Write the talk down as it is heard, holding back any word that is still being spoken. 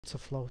it's a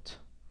float,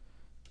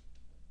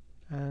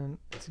 and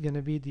it's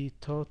gonna be the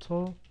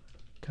total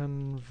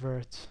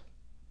convert.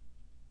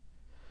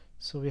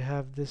 So we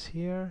have this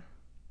here,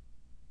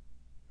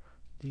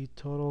 the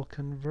total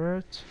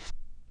convert.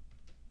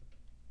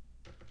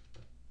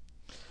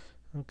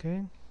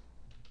 Okay,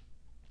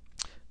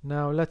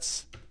 now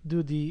let's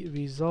do the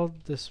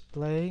result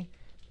display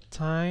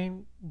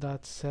time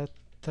dot set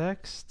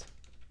text.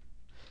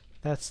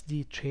 That's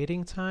the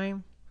trading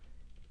time,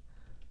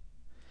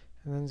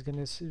 and then it's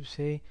gonna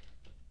say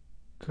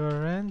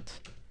current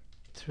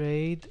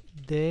trade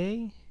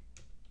day,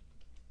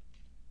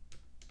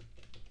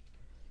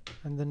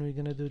 and then we're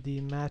gonna do the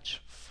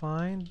match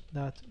find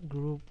that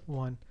group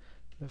 1,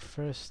 the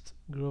first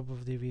group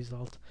of the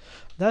result.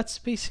 That's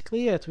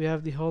basically it. We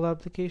have the whole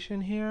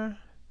application here,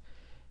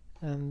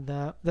 and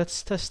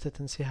let's test it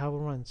and see how it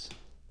runs.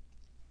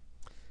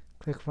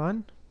 Click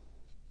run.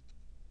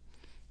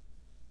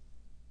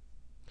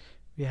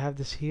 We have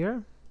this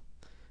here,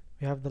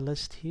 we have the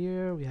list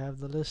here, we have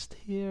the list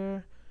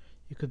here.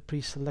 You could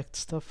pre-select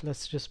stuff.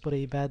 Let's just put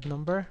a bad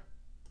number.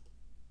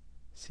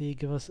 See,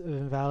 give us an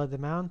invalid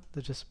amount.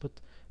 Let's just put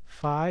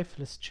 5.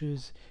 Let's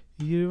choose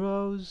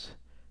euros.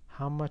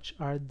 How much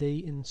are they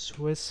in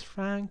Swiss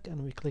franc?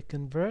 And we click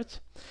convert.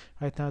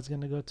 Right now it's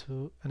going to go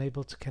to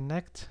unable to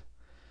connect.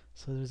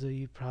 So there's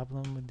a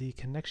problem with the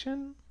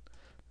connection.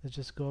 Let's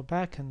just go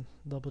back and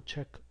double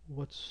check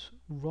what's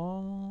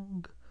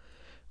wrong.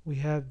 We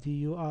have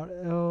the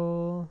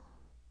URL.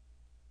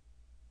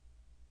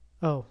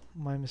 Oh,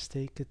 my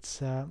mistake.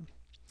 It's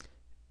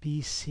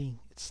BC.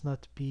 It's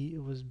not B.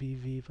 It was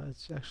BV, but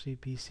it's actually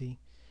BC.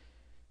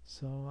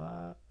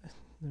 So let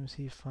me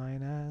see.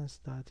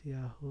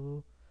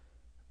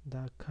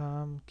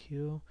 Finance.yahoo.com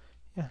Q.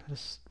 Yeah,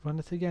 let's run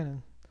it again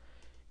and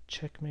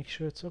check. Make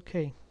sure it's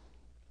okay.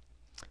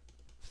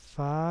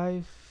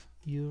 5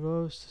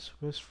 euros to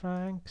Swiss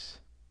francs.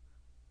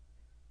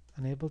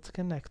 Unable to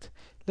connect.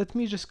 Let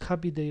me just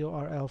copy the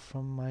URL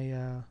from my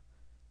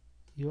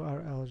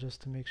URL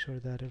just to make sure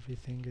that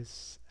everything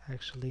is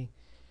actually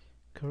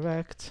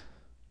correct.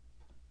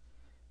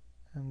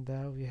 And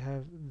we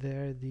have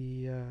there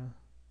the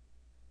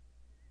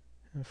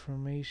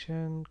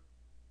information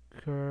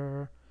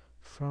cur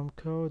from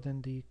code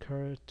and the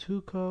cur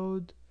to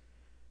code.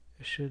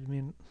 It should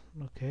mean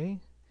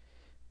okay.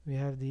 We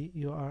have the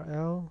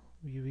URL.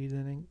 We read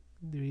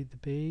the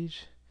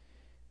page,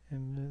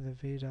 and the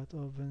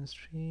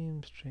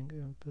page.openstream string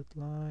input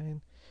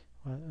line.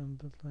 While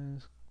input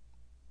line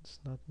is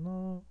not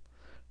null.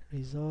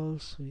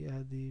 Results, we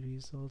add the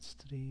results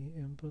to the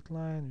input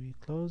line, we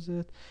close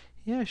it.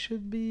 Yeah, it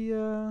should be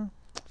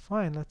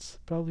fine. Let's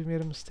probably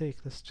made a mistake.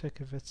 Let's check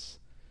if it's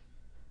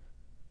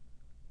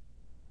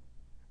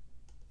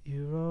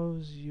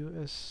euros,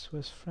 US,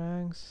 Swiss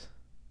francs.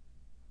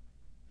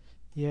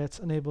 Yeah, it's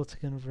unable to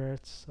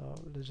convert, so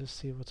let's just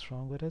see what's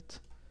wrong with it.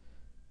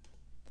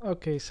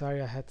 Okay,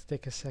 sorry, I had to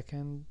take a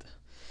second.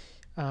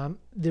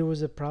 There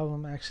was a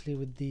problem actually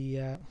with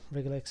the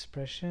regular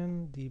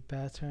expression, the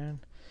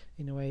pattern.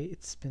 In a way,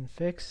 it's been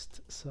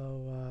fixed.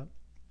 So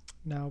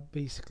now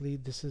basically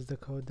this is the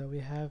code that we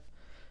have.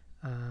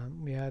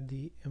 We had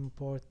the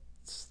import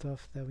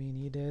stuff that we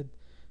needed.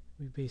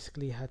 We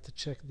basically had to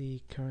check the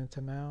current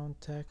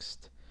amount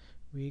text.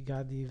 We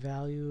got the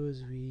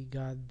values, we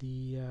got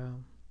the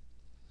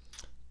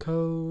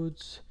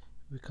codes,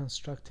 we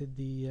constructed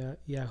the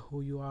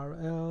Yahoo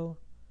URL,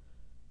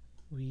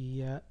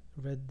 we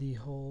read the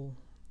whole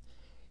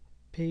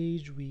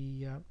page,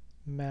 we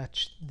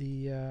matched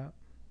the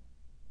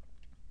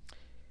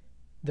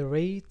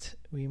rate,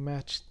 we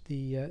matched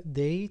the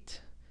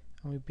date,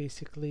 and we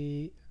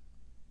basically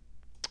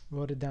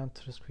wrote it down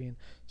to the screen.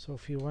 So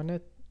if you run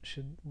it,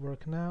 should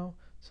work now.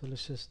 So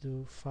let's just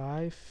do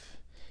 5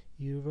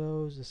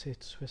 euros, let's say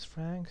to Swiss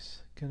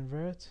francs,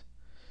 convert.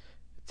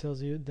 It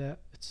tells you that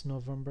it's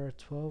November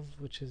 12th,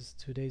 which is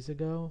 2 days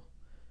ago,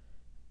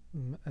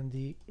 and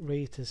the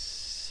rate is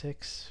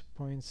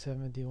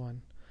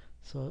 6.71.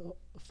 So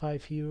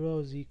 5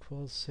 euros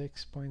equals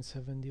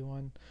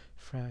 6.71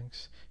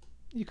 francs.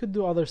 You could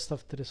do other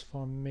stuff to this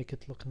form, make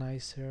it look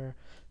nicer,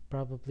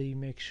 probably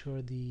make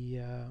sure the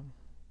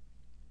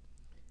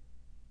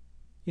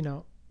you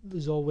know,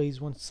 there's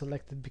always one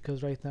selected,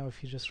 because right now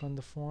if you just run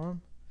the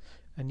form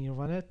and you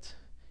run it,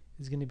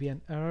 it's going to be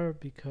an error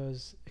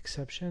because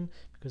exception,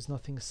 because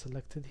nothing is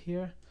selected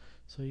here.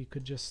 So you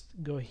could just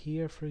go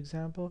here, for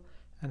example,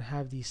 and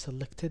have the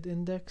selected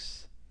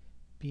index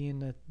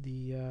being at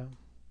the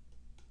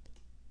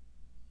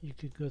you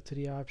could go to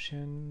the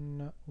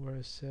option where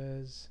it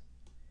says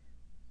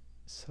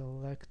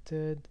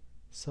selected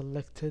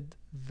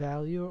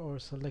value or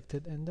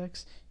selected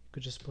index. You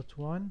could just put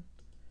 1,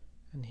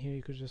 and here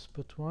you could just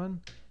put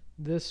 1.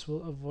 This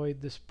will avoid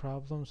this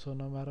problem, so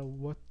no matter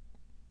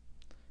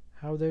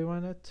how they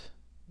run it,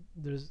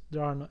 there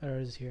are no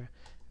errors here.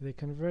 If they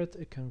convert,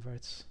 it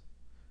converts.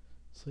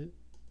 So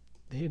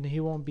he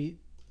won't be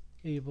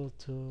able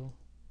to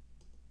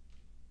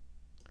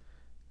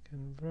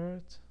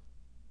convert.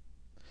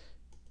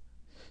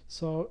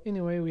 So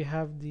anyway, we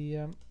have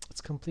the it's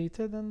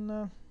completed,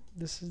 and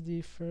this is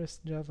the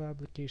first Java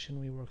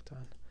application we worked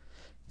on.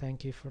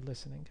 Thank you for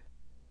listening.